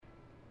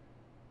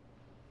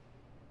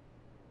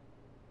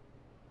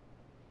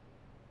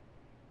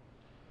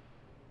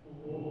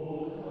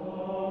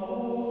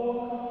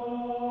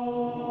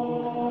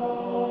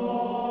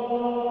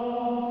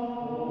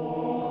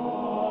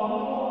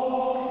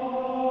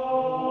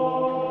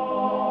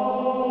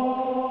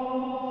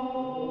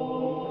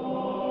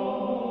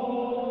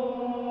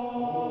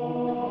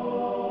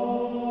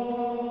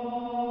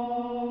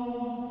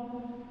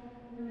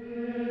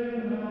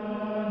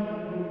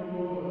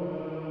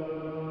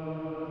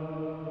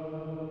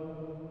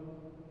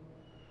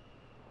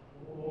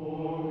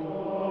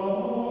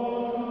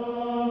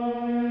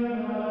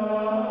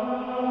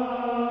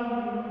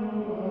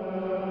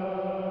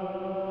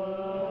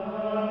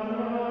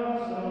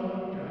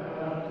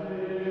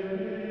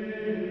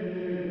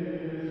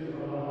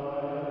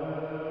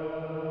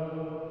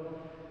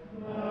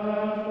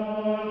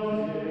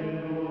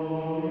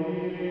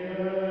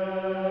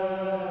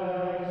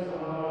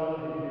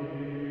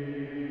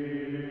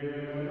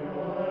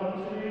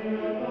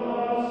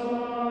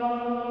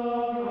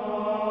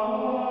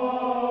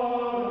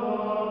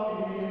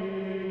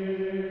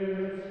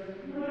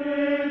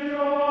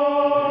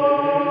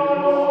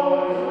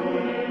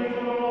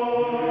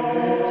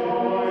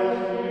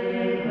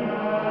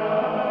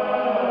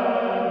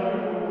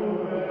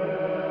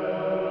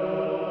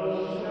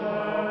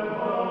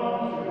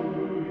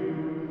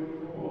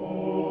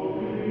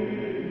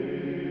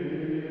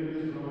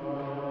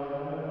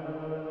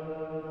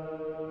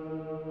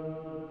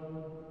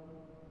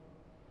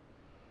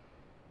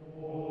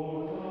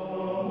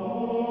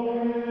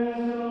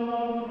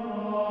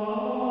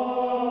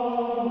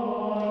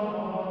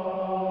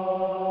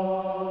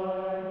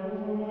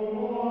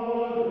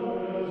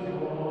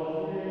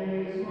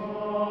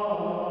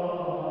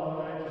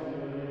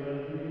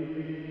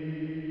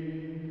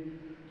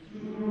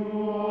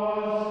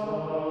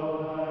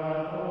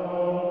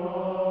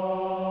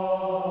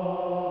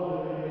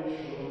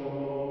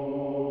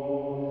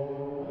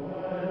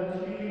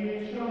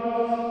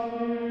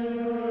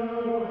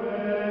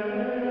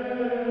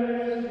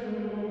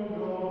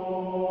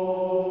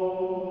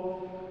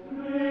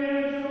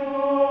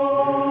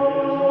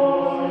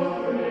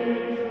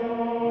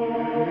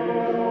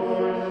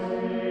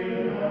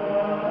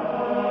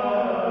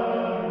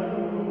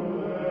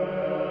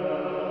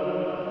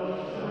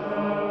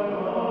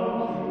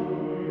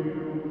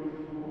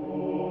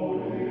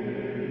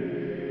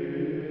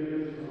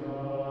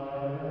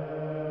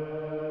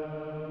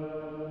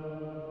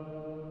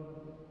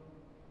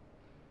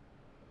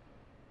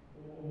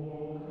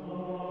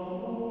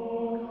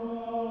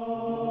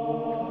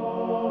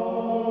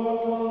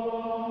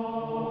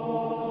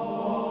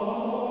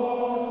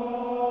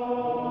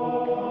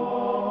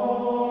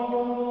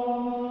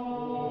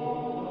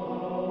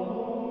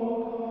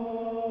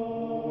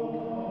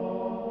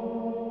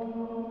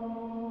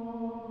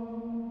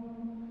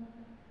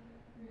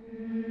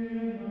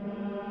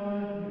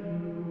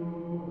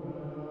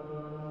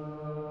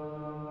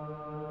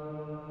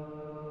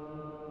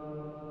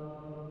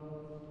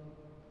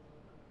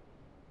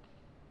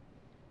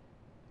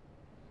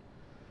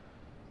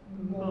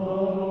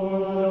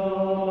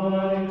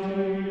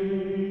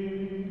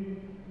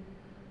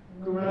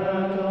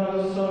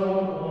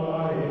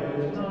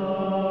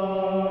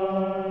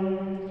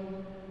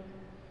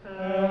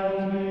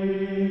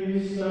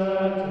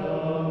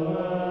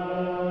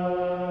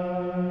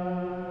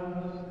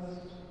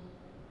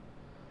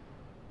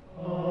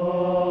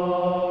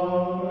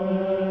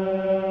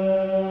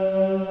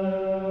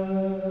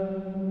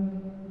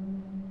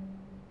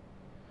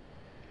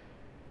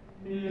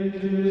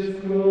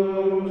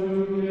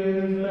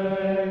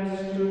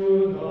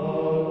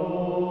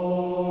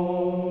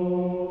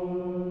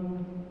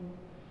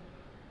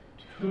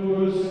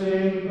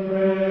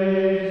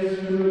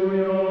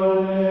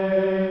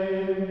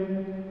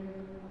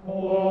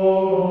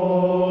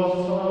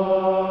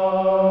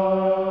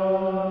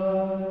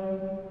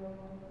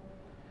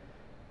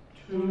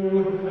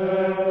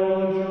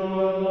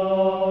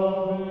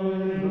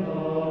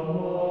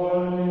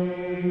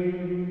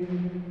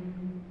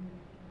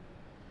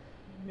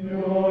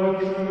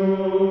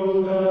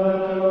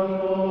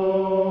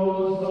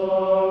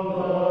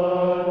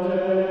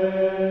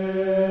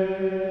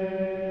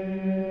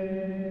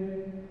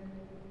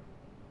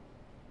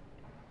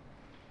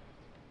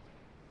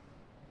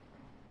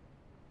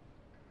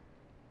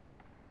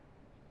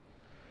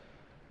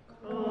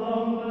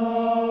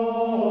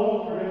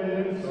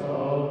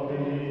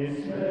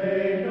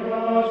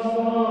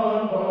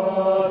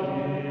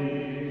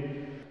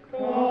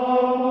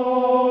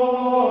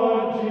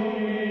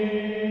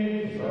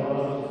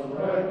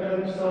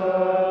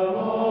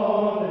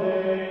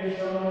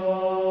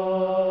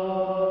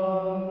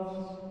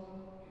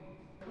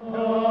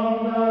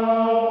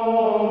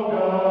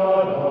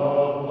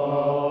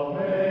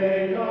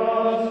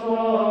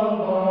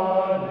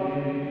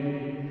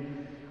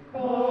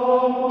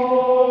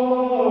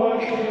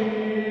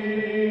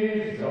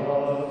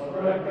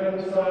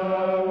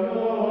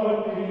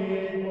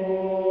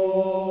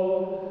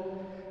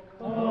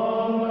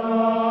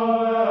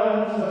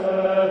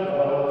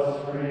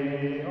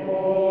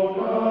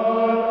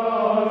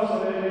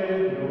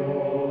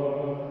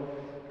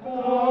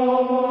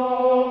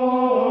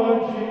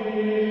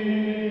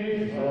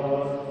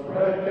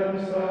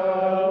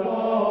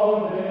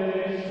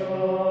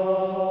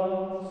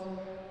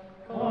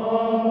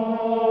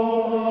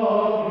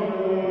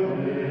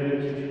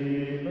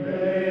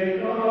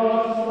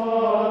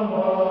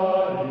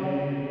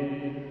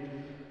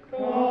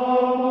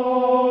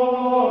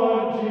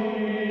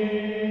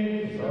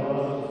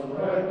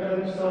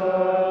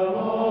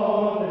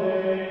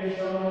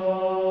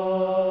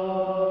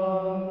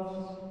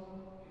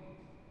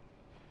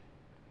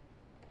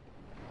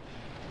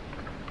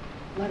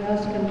Let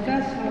us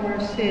confess our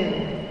sin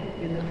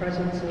in the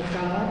presence of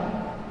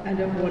God and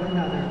of one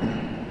another.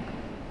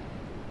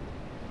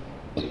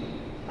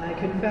 I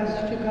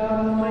confess to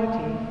God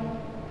Almighty,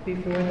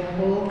 before the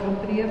whole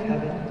company of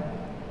heaven,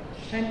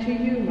 and to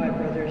you, my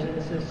brothers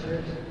and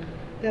sisters,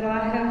 that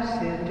I have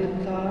sinned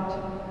in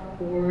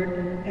thought,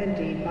 word, and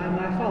deed by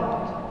my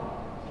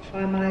fault,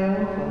 by my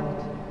own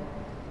fault,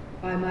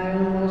 by my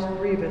own most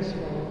grievous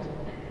fault.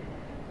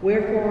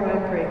 Wherefore I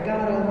pray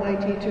God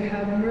Almighty to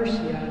have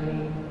mercy on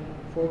me,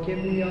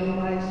 forgive me all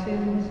my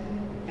sins,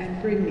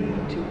 and bring me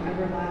to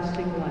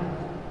everlasting life.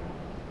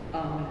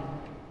 Amen.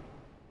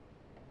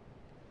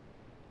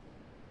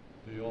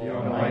 The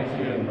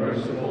Almighty and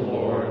merciful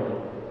Lord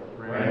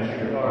grant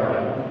your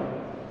pardon,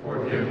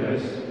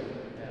 forgiveness,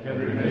 and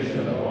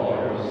remission of all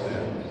your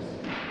sins.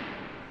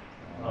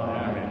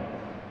 Amen.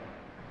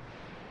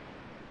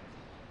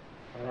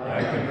 I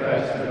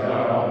confess to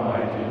God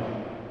Almighty,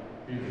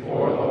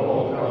 before the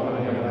whole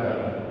company of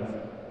heaven,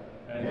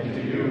 and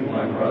to you,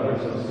 my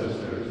brothers and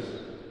sisters,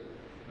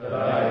 that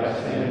I have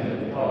sinned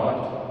in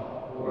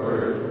thought,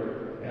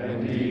 word,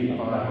 and deed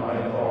by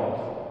my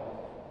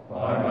fault,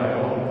 by my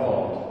own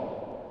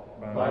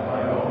fault, by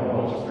my own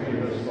most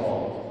grievous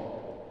fault.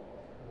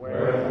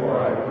 Wherefore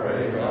I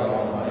pray God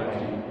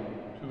Almighty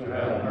to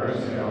have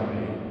mercy on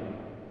me,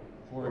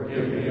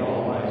 forgive me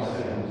all my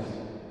sins,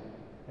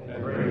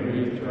 and bring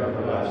me to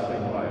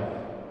everlasting life.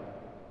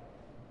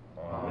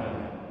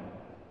 Amen.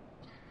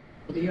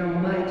 The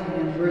Almighty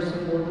and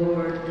merciful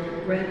Lord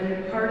grant you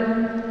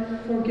pardon,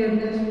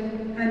 forgiveness,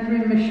 and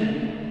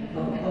remission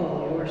of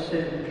all your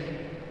sins.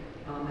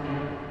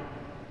 Amen.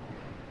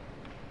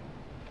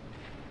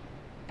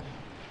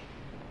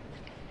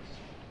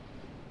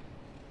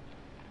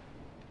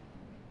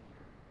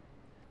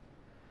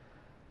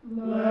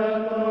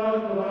 Let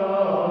the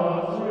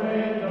clouds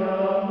rain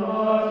down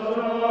the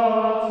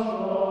showers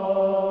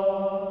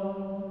fall,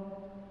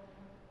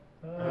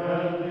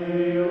 and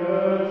the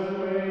earth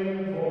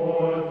bring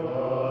forth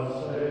the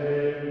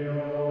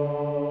Savior.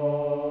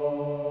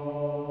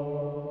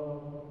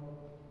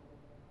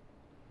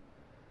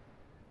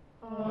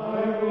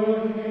 I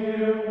would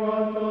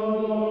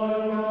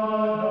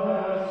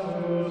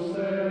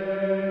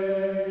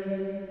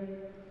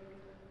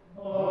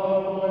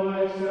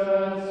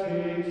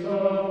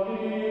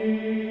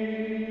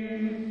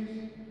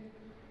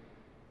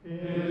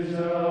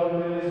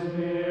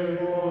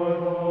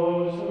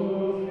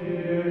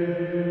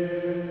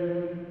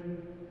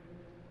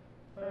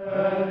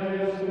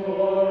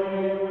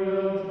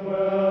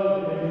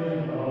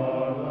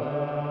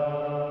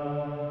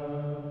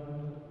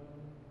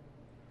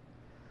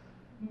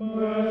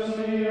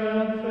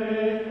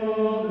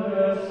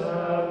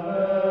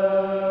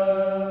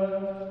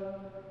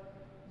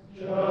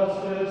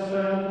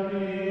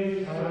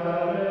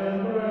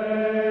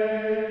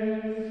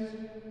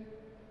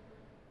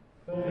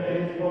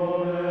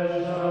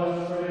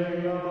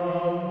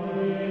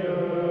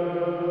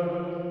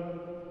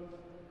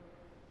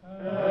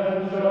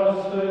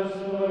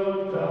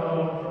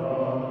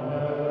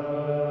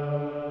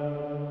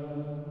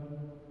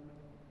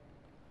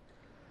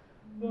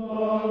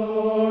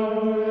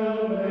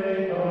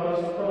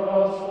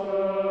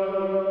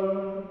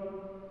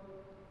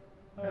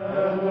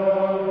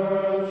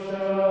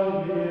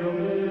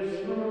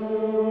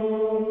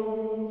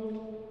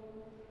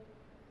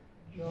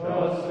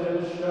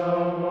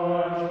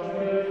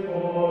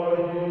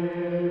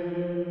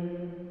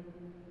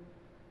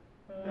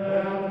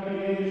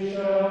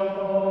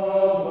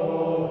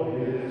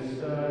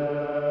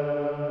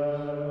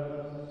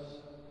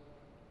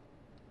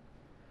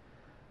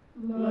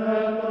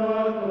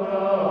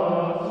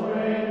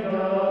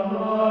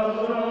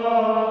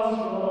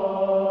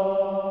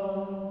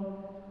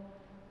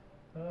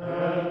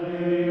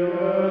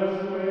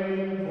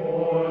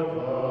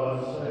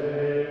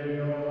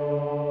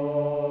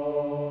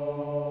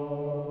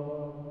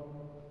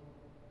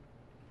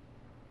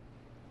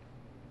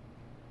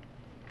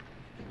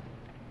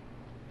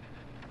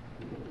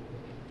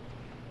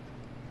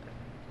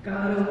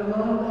God of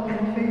love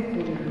and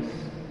faithfulness,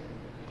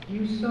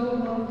 you so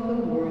loved the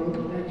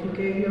world that you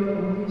gave your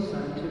only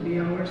Son to be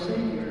our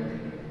Savior.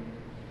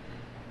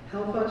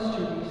 Help us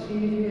to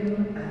receive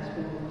him as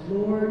both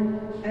Lord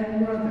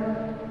and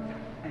brother,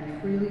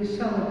 and freely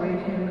celebrate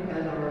him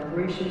as our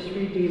gracious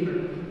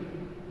Redeemer,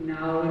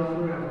 now and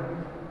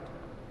forever.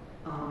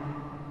 Amen.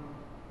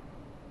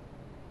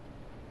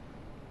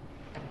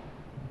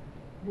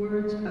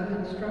 Words of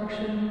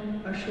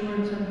instruction,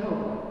 assurance, and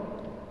hope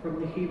from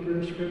the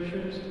Hebrew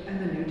Scriptures and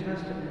the New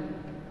Testament.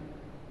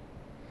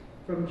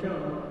 From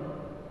Job.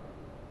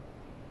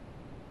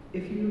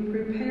 If you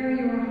prepare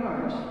your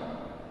heart,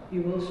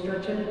 you will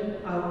stretch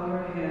out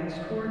your hands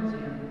towards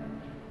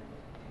him.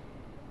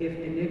 If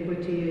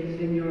iniquity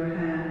is in your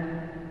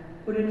hand,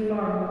 put it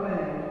far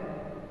away,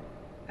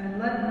 and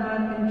let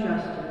not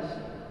injustice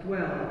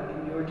dwell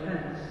in your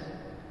tents.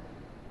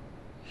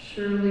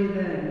 Surely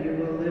then you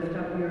will lift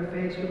up your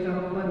face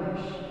without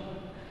blemish.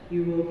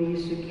 You will be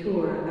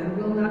secure and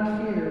will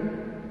not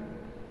fear.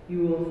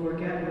 You will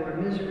forget your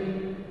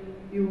misery.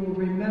 You will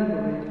remember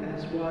it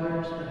as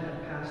waters that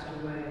have passed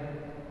away.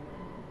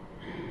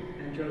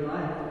 And your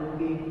life will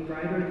be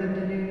brighter than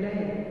the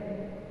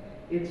noonday.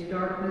 Its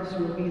darkness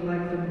will be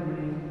like the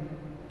morning.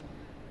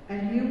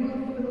 And you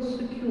will feel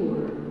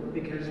secure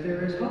because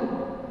there is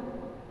hope.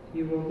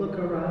 You will look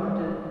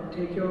around and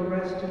take your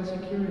rest in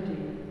security.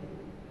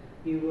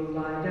 You will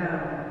lie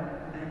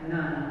down and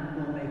none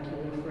will make you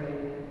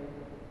afraid.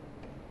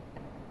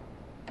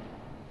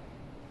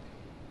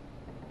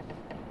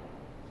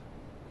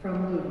 From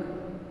Luke.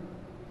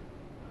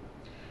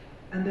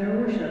 And there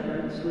were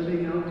shepherds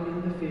living out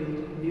in the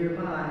field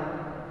nearby,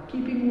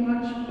 keeping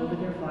watch over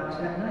their flocks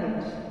at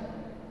night.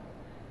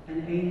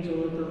 An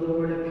angel of the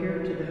Lord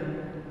appeared to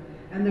them,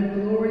 and the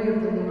glory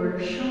of the Lord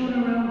shone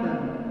around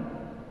them,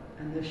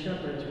 and the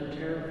shepherds were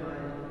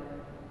terrified.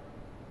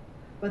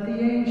 But the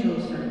angel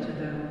said to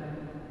them,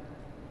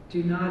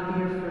 "Do not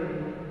be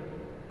afraid.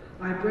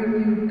 I bring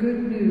you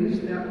good news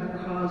that will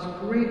cause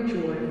great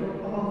joy for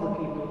all the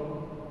people.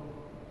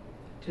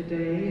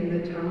 Today, in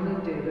the town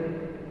of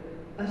David,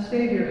 a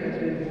Savior has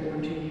been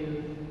born to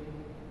you.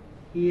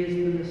 He is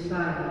the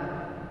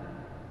Messiah,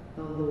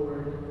 the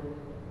Lord.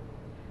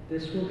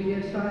 This will be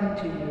a sign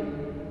to you.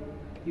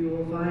 You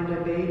will find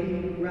a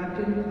baby wrapped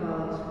in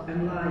cloths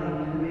and lying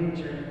in a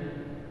manger."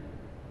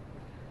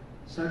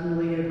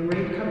 Suddenly a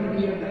great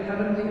company of the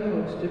heavenly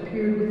host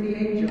appeared with the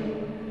angel,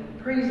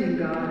 praising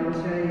God and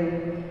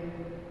saying,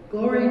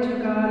 "Glory to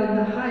God in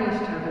the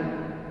highest heaven,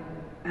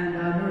 and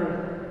on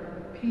earth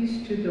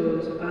peace to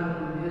those on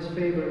whom his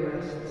favor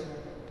rests."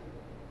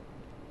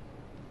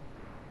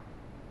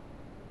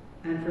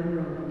 And from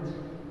Romans.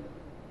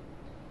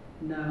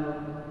 Now,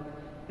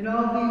 in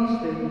all these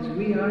things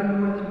we are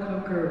more than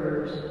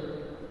conquerors,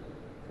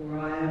 for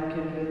I am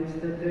convinced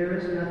that there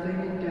is nothing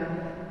in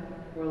death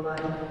or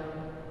life,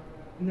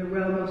 in the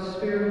realm of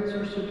spirits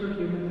or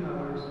superhuman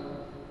powers,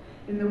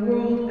 in the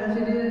world as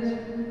it is,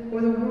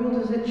 or the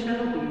world as it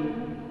shall be,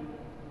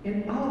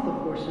 in all the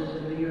forces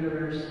of the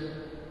universe,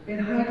 in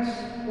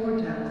heights or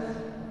depths,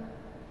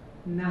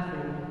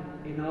 nothing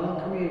in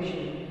all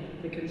creation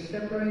that can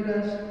separate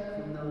us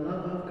from the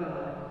love of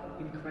God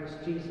in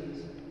Christ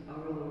Jesus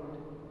our Lord.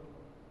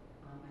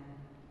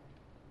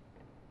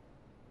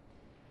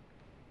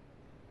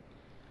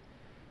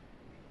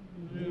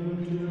 Amen.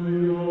 Into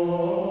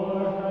your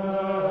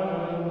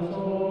hands, O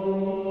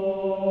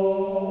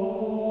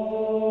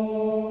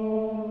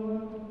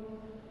Lord,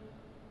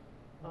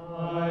 I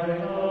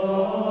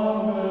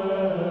commend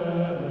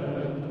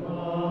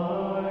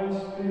my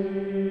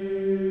spirit.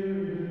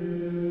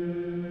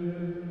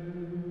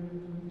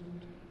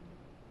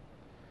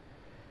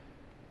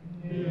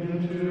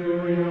 Into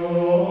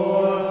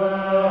your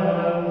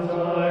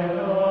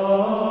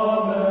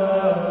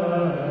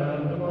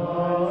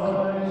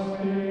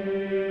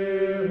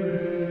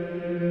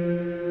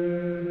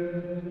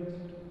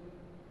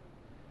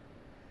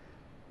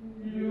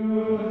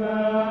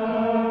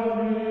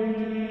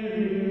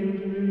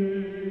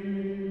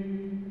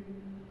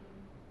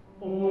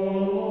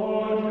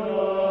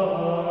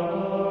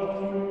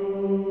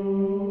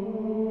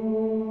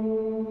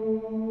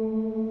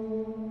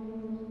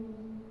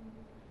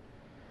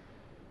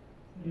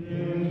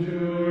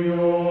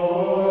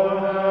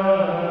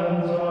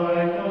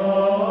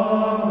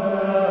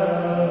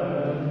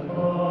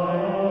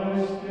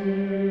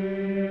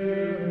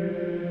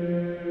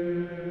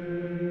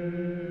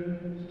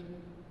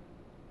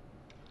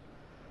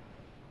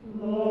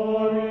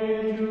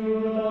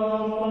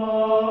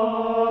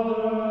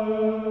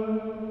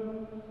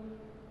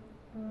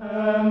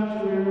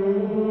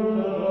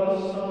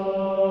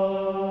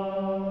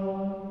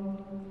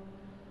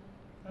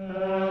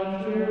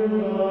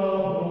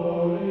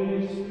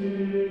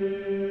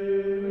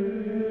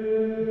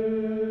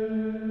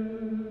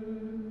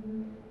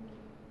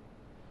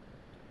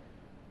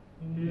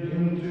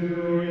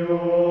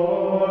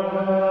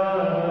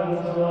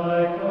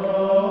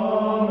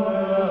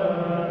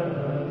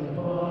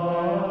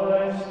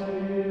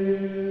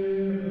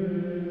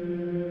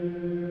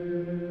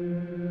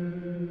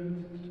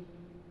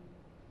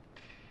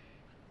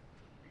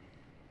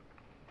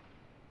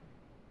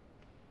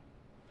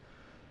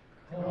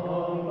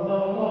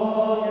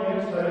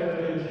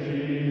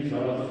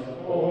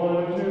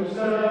born to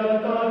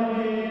set thy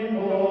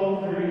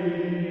people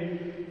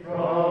free.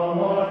 From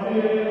our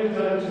fears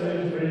and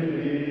sins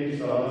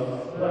release us,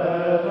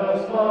 let us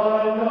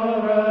find our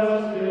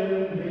rest in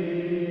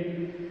thee.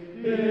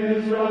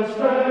 Israel's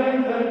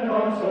strength and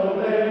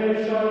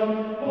consolation,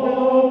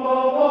 hope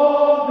of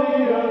all the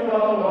earth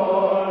thou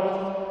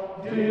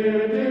art,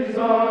 dear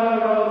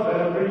desire of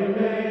every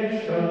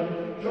nation,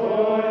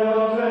 joy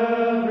of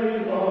every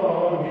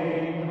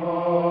longing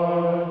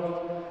heart.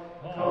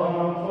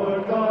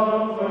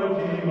 Comfort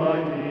ye my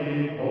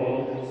people,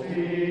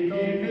 speak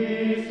ye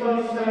peace,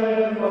 thus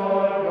saith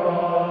our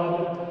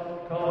God.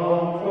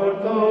 Comfort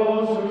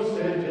those who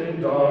sit in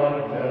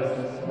darkness,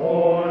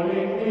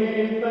 mourning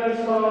neath their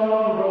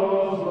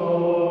sorrow's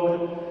load.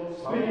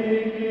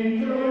 Speak ye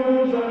to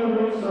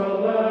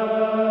Jerusalem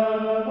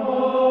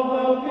of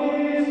the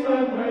peace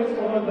and grace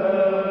for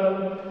them.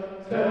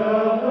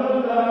 Tell her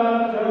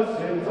that her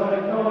sins I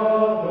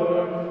cover,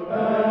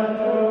 and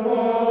her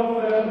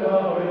warfare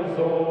now is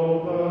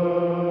over.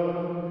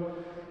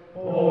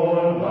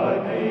 Born thy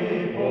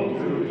people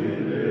to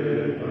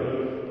deliver,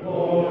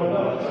 born a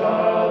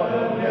child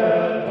and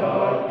yet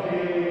our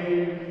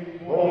King,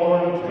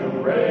 born to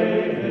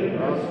reign in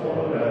us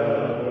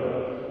forever.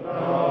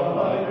 Now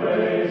thy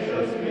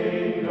gracious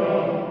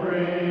kingdom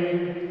bring,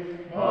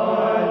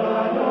 by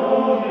thine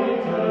own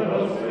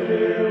eternal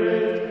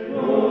Spirit,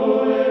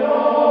 rule in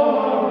all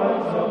our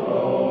rights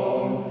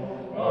alone.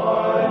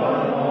 By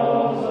thine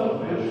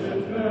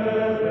all-sufficient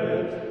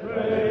merit,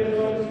 raise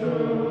us to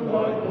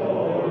thy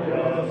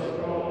glorious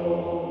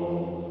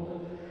throne.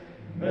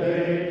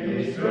 Make ye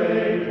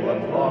straight what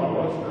long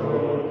was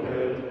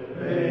crooked,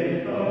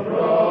 make the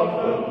rough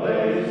the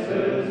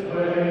places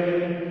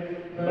plain.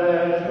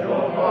 Let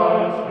your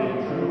hearts be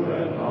true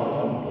and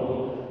humble,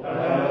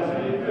 as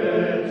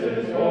befits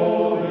his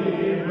holy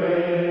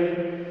reign.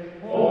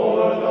 For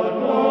the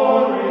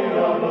glory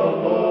of the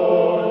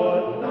Lord,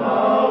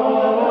 now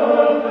on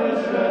earth is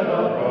shed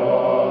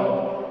abroad,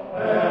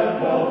 and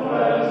all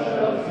flesh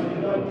shall see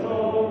the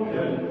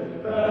token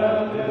that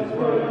his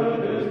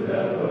word is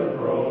never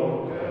broken.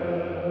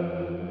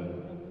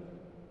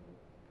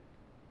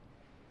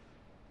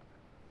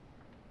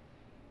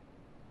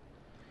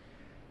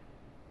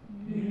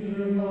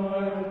 Hear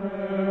my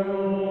prayer, O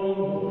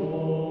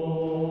Lord.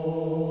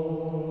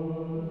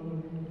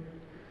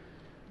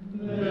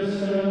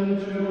 Listen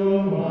to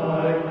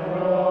my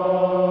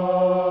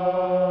cry.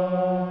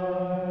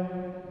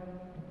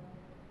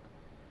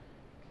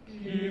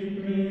 Keep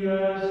me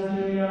as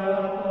the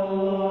apple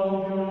of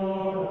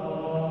your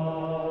eye.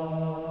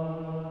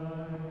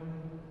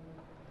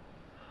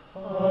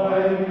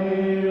 Hide me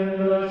in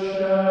the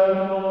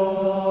shadow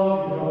of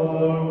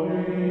your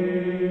wings.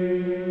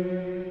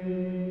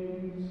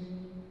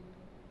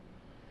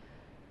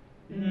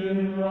 In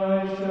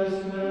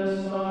righteousness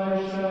I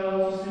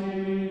shall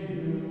see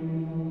you.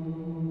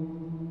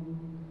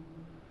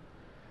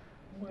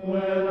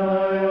 When I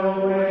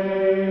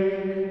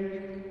awake,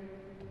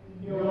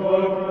 your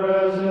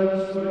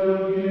presence will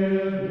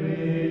give me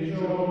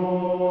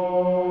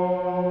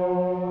joy.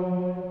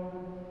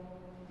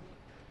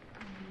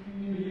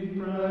 Be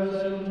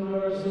present,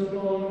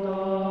 merciful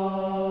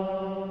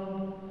God,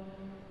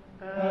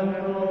 and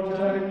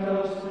protect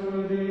us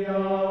through the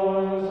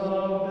hours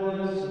of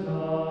this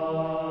night,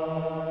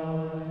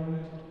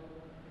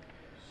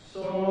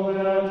 so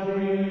that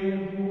we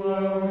who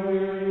are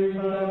weary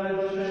by the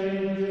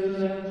changes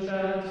and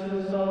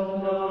chances of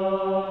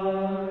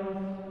life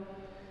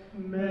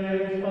may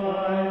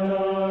find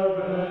our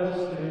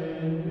rest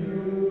in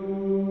you.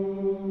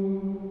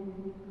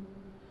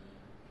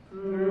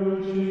 Through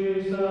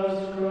Jesus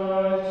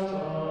Christ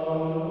our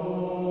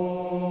Lord.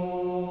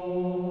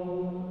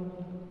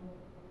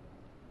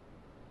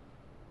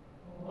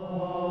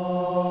 Amen.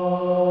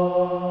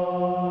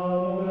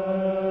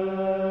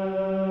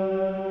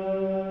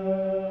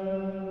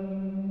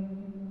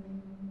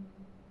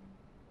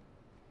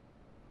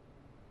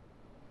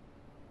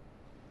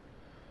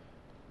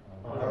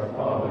 Our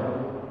Father,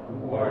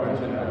 who art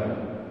in heaven,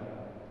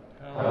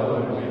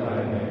 hallowed be thy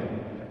name.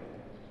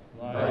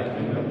 Thy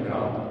kingdom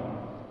come,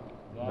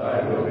 thy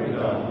will be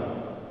done,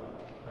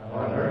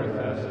 on earth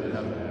as it is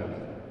in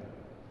heaven.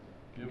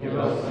 Give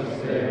us this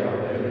day our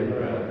daily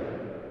bread,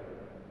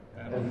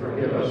 and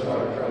forgive us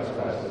our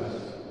trespasses,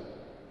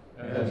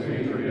 as we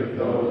forgive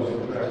those who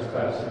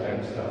trespass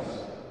against us.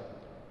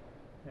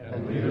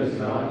 And lead us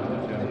not into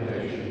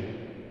temptation,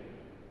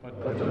 but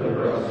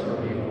deliver us from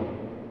evil.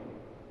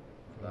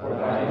 For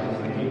thine is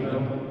the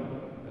kingdom,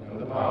 and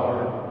the power,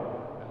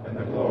 and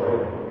the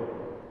glory,